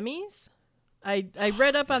 The Emmys. I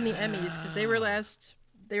read up on the Emmys because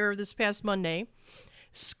they were this past Monday.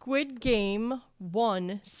 Squid Game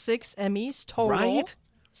won 6 Emmys total. Right?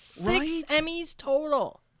 6 Emmys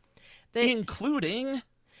total. Including?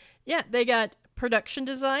 Yeah, they got production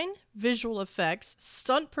design, visual effects,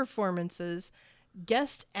 stunt performances,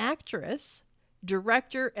 guest actress,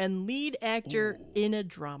 director, and lead actor in a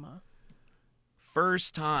drama.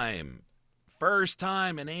 First time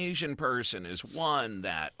an Asian person has won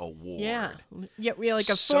that award. Yeah, we like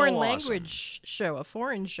a So foreign awesome. language show, a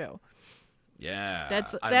foreign show. Yeah.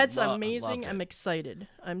 That's amazing. I loved it. I'm excited.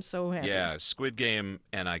 I'm so happy. Yeah, Squid Game,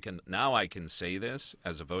 and I can say this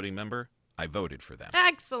as a voting member, I voted for them.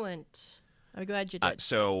 Excellent. I'm glad you did.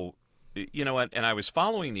 So, you know what, and I was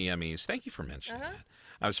following the Emmys. Thank you for mentioning that.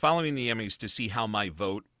 I was following the Emmys to see how my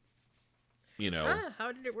vote,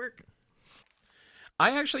 how did it work?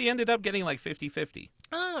 I actually ended up getting like 50-50.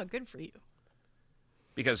 Oh, good for you.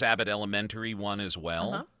 Because Abbott Elementary won as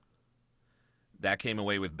well. That came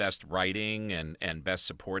away with Best Writing and Best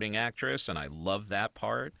Supporting Actress, and I love that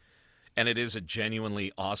part. And it is a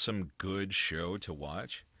genuinely awesome, good show to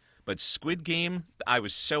watch. But Squid Game, I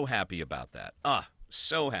was so happy about that.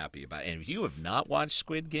 So happy about it. And if you have not watched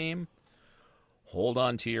Squid Game, hold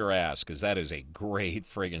on to your ass, because that is a great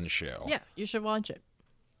friggin' show. Yeah, you should watch it.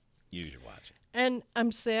 You should watch it. And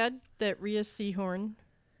I'm sad that Rhea Seehorn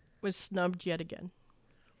was snubbed yet again.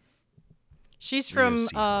 She's from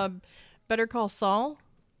Better Call Saul.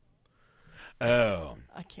 Oh.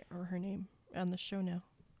 I can't remember her name on the show now.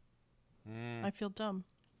 I feel dumb.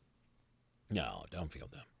 No, don't feel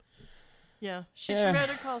dumb. Yeah, she's from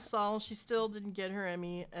Better Call Saul. She still didn't get her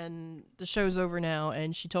Emmy, and the show's over now,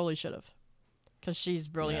 and she totally should have, because she's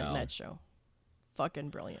brilliant in No. that show. Fucking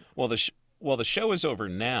brilliant. Well, the show is over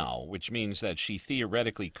now, which means that she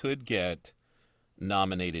theoretically could get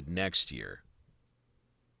nominated next year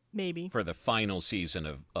Maybe. for the final season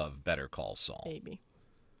of Better Call Saul. Maybe.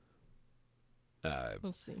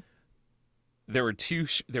 We'll see. There were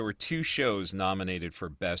two shows nominated for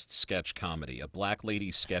Best Sketch Comedy: a Black Lady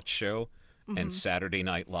sketch show and Saturday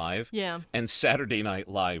Night Live. Yeah. And Saturday Night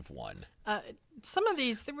Live won. Some of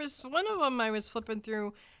these, there was one of them I was flipping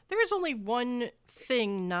through. There was only one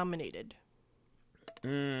thing nominated.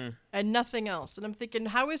 And nothing else. And I'm thinking,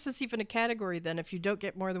 how is this even a category then if you don't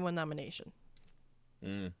get more than one nomination?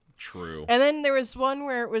 True. And then there was one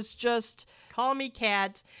where it was just Call Me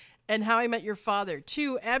Kat and How I Met Your Father.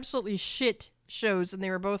 Two absolutely shit shows, and they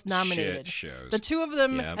were both nominated. Shit shows. The two of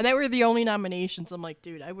them, Yep. and they were the only nominations. I'm like,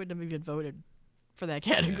 dude, I wouldn't have even voted for that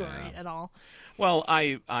category at all. Well,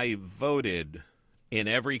 I voted in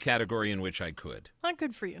every category in which I could. Not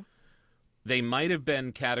good for you. They might have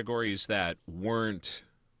been categories that weren't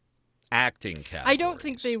acting categories. I don't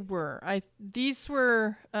think they were. These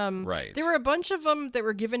were right. There were a bunch of them that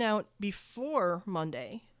were given out before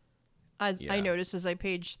Monday. I noticed as I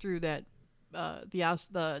paged through that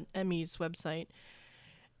the Emmys website,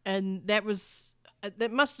 and that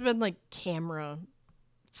must have been like camera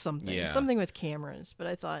something with cameras. But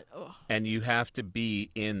I thought, and you have to be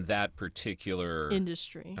in that particular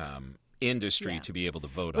industry to be able to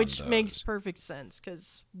vote which on those. makes perfect sense,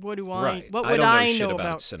 because what would I I know know shit about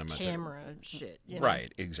about cinema camera shit? You know?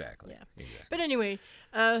 Right, exactly. Yeah. Exactly. But anyway,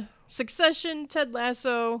 Succession, Ted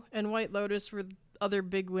Lasso, and White Lotus were other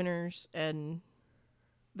big winners, and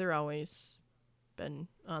they're always been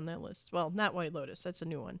on that list. Well, not White Lotus, that's a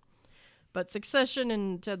new one, but Succession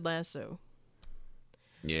and Ted Lasso.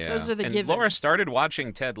 Yeah, those are the and givens. Laura started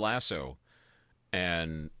watching Ted Lasso,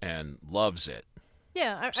 and loves it.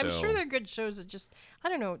 Yeah, I'm So- sure they're good shows. It just, I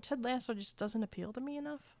don't know, Ted Lasso just doesn't appeal to me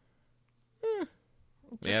enough. It Yeah,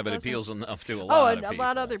 just but it doesn't. appeals enough to a Oh, lot and of a people.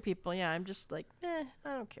 lot of other people. Yeah, I'm just like, I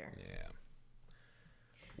don't care. Yeah.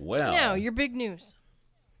 Well, So now, your big news.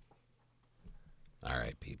 all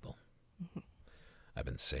right, people. I've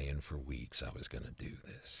been saying for weeks I was going to do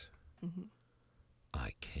this.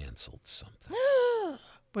 I canceled something.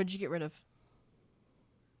 What'd you get rid of?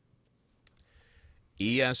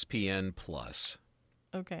 ESPN Plus.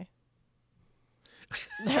 Okay.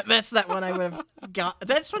 That's that one I would have got.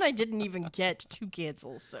 That's one I didn't even get to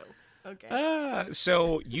cancel, so. Okay.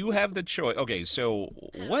 So you have the choice. Okay, so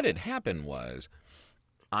what had happened was,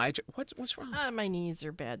 what's wrong? My knees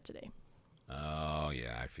are bad today. Oh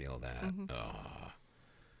yeah, I feel that. Oh.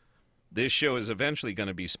 This show is eventually going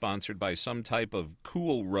to be sponsored by some type of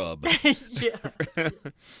cool rub. Yeah.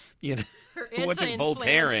 You know, what's it?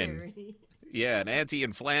 Voltaren. Yeah, an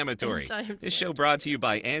anti-inflammatory. This show brought to you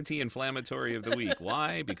by Anti-Inflammatory of the Week.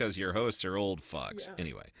 Why? Because your hosts are old fucks. Yeah.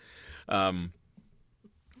 Anyway,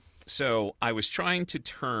 so I was trying to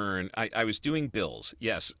turn. I was doing bills.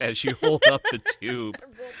 Yes, as you hold up the tube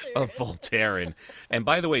of Voltaren. And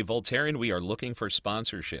by the way, Voltaren, we are looking for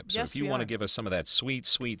sponsorship. So Yes, if you want to give us some of that sweet,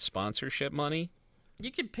 sweet sponsorship money,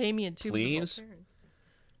 you could pay me in tubes please. of Voltaren.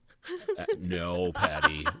 No,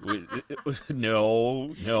 Patty.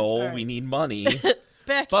 No, right. We need money.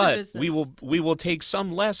 Back to but business. we will take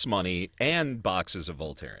some less money and boxes of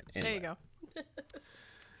Voltaren. Anyway. There you go.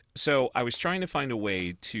 So I was trying to find a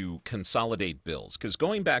way to consolidate bills, because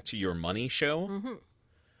going back to your money show,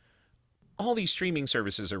 all these streaming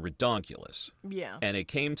services are redonkulous. Yeah. And it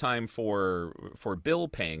came time for bill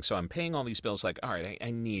paying, so I'm paying all these bills like, all right,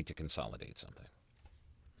 I need to consolidate something.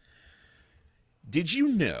 Did you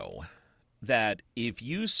know that if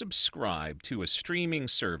you subscribe to a streaming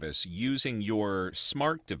service using your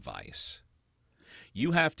smart device,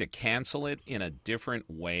 you have to cancel it in a different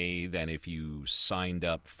way than if you signed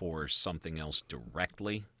up for something else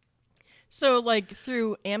directly? So, like,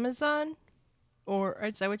 through Amazon? Or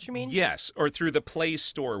is that what you mean? Yes, or through the Play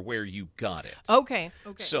Store where you got it. Okay.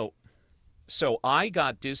 So I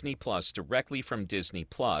got Disney Plus directly from Disney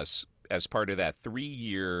Plus as part of that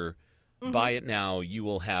 3-year buy it now, you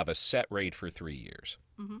will have a set rate for 3 years.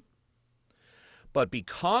 But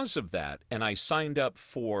because of that, and I signed up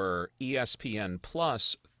for ESPN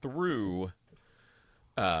Plus through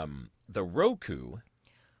the Roku,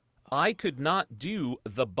 I could not do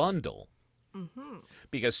the bundle.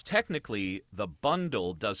 Because technically, the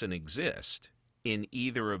bundle doesn't exist in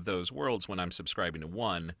either of those worlds when I'm subscribing to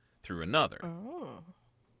one through another. Oh.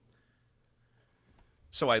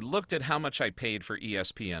 So I looked at how much I paid for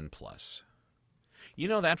ESPN Plus. You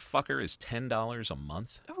know that fucker is $10 a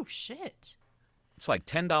month? Oh, shit. It's like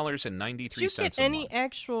 $10.93 Do you get a any month.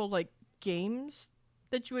 actual, like, games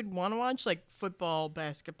that you would want to watch? Like football,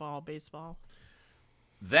 basketball, baseball?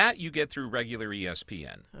 That you get through regular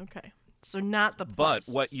ESPN. Okay. So not the But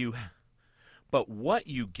Plus. what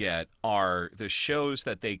you get are the shows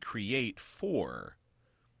that they create for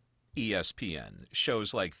ESPN.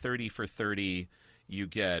 Shows like 30 for 30. You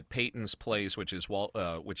get Peyton's Place, which is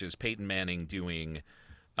Peyton Manning doing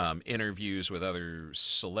interviews with other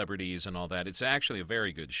celebrities and all that. It's actually a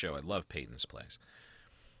very good show. I love Peyton's Place.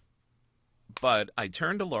 But I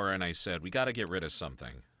turned to Laura and I said, we got to get rid of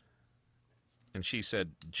something. And she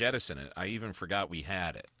said, jettison it. I even forgot we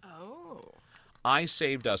had it. Oh. I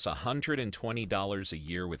saved us $120 a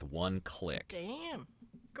year with one click. Damn.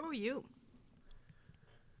 Go you.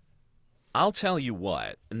 I'll tell you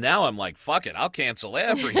what. Now I'm like, fuck it. I'll cancel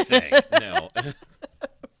everything. No.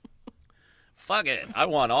 Fuck it. I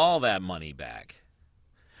want all that money back.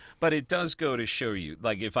 But it does go to show you,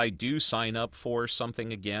 like, if I do sign up for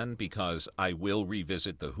something again, because I will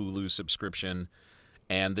revisit the Hulu subscription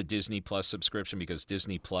and the Disney Plus subscription, because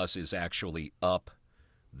Disney Plus is actually up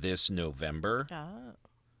this November. Ah.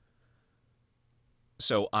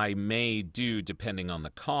 So I may do, depending on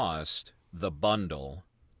the cost, the bundle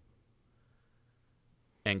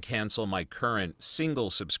and cancel my current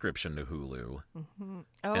single subscription to Hulu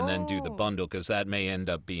and then do the bundle, because that may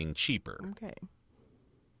end up being cheaper. Okay.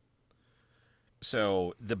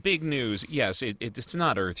 So the big news, yes, it's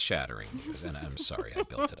not earth-shattering news, and I'm sorry I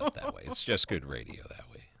built it up that way. It's just good radio that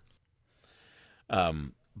way.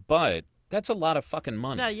 But that's a lot of fucking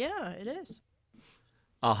money. Yeah, it is.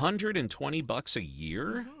 $120 a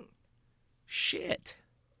year? Shit.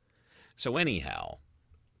 So anyhow,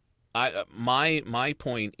 my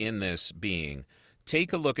point in this being,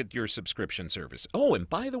 take a look at your subscription service. Oh, and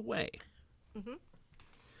by the way,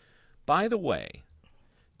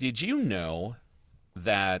 did you know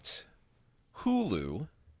that Hulu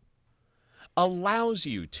allows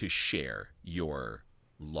you to share your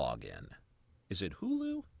login? Is it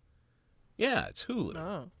Hulu? Yeah, it's Hulu.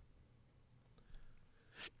 Oh.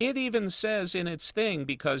 It even says in its thing,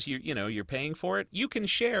 because you're paying for it, you can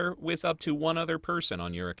share with up to one other person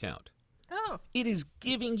on your account. Oh. It is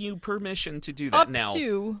giving you permission to do that. Up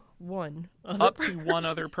to one other up to one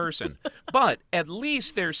other person. But at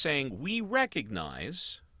least they're saying, we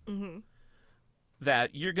recognize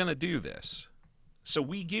that you're going to do this. So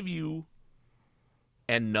we give you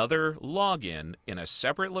another login in a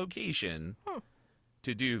separate location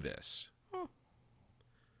to do this. All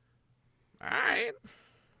right.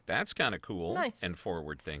 That's kind of cool. Nice. And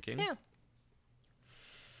forward thinking. Yeah.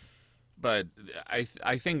 But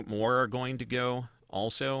I think more are going to go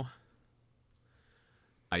also.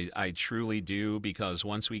 I truly do, because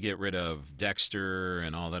once we get rid of Dexter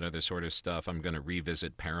and all that other sort of stuff, I'm going to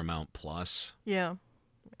revisit Paramount Plus. Yeah.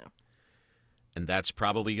 And that's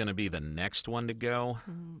probably going to be the next one to go.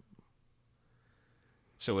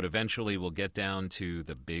 So it eventually will get down to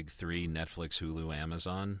the big three: Netflix, Hulu,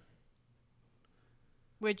 Amazon.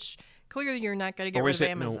 Which clearly you're not going to get rid of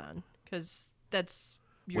Amazon, because that's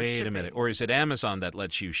your Wait shipping. a minute. Or is it Amazon that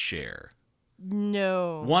lets you share?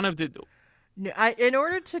 No. One of the... No, in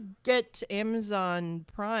order to get Amazon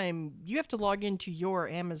Prime, you have to log into your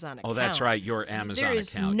Amazon account. Oh, that's right, your Amazon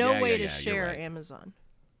account. There is no way to you're share right. Amazon.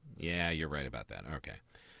 Yeah, you're right about that. Okay.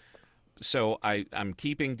 So I'm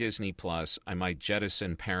keeping Disney Plus. I might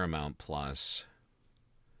jettison Paramount Plus,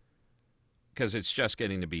 because it's just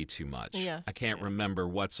getting to be too much. Yeah. I can't remember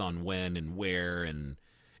what's on when and where, and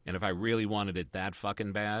if I really wanted it that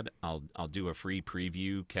fucking bad, I'll do a free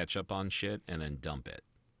preview, catch up on shit, and then dump it.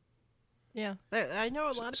 Yeah, I know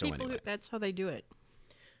a lot of people anyway. who that's how they do it.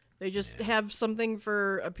 They just have something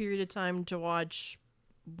for a period of time to watch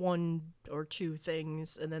one or two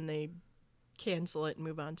things, and then they cancel it and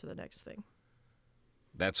move on to the next thing.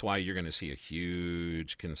 That's why you're going to see a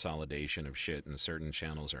huge consolidation of shit, and certain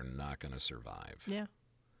channels are not going to survive. Yeah.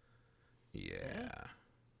 Yeah.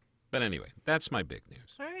 But anyway, that's my big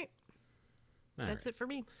news. All right. All That's right. it for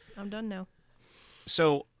me. I'm done now.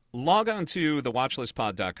 So log on to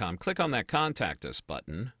thewatchlistpod.com, click on that Contact Us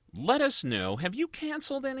button. Let us know, have you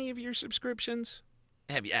canceled any of your subscriptions?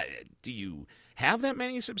 Do you have that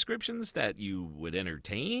many subscriptions that you would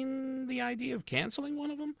entertain the idea of canceling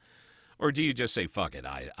one of them? Or do you just say, fuck it,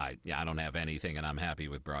 I don't have anything and I'm happy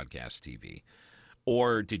with broadcast TV?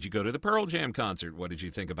 Or did you go to the Pearl Jam concert? What did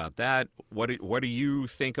you think about that? What do you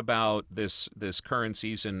think about this current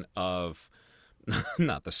season of,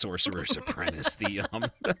 not the Sorcerer's Apprentice, the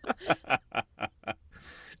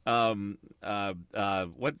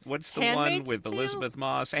What's the one Handmaid's with Tale? Elizabeth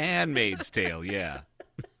Moss? Handmaid's Tale, yeah.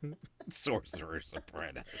 Sorcerer's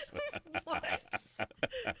Apprentice. What?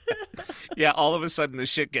 Yeah, all of a sudden the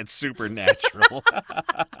shit gets supernatural.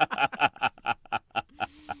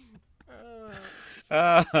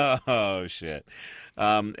 Oh, shit.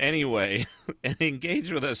 Anyway,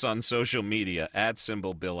 engage with us on social media at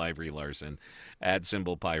symbol Bill Ivory Larson, at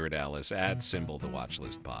symbol Pirate Alice, at symbol The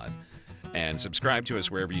Watchlist Pod. And subscribe to us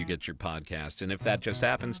wherever you get your podcasts. And if that just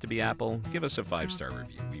happens to be Apple, give us a 5-star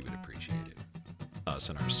review. We would appreciate it. Us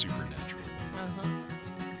and our supernatural.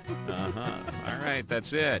 All right,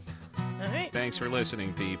 that's it. All right. Thanks for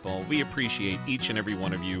listening, people. We appreciate each and every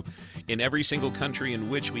one of you in every single country in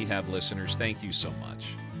which we have listeners. Thank you so much.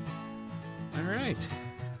 All right.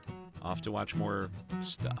 Off to watch more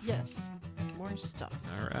stuff. Yes. More stuff.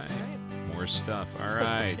 All right. All right. More stuff. All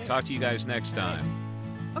right. Okay. Talk to you guys next time.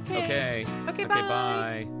 Okay. Okay. Okay, Okay, bye.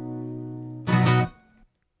 bye.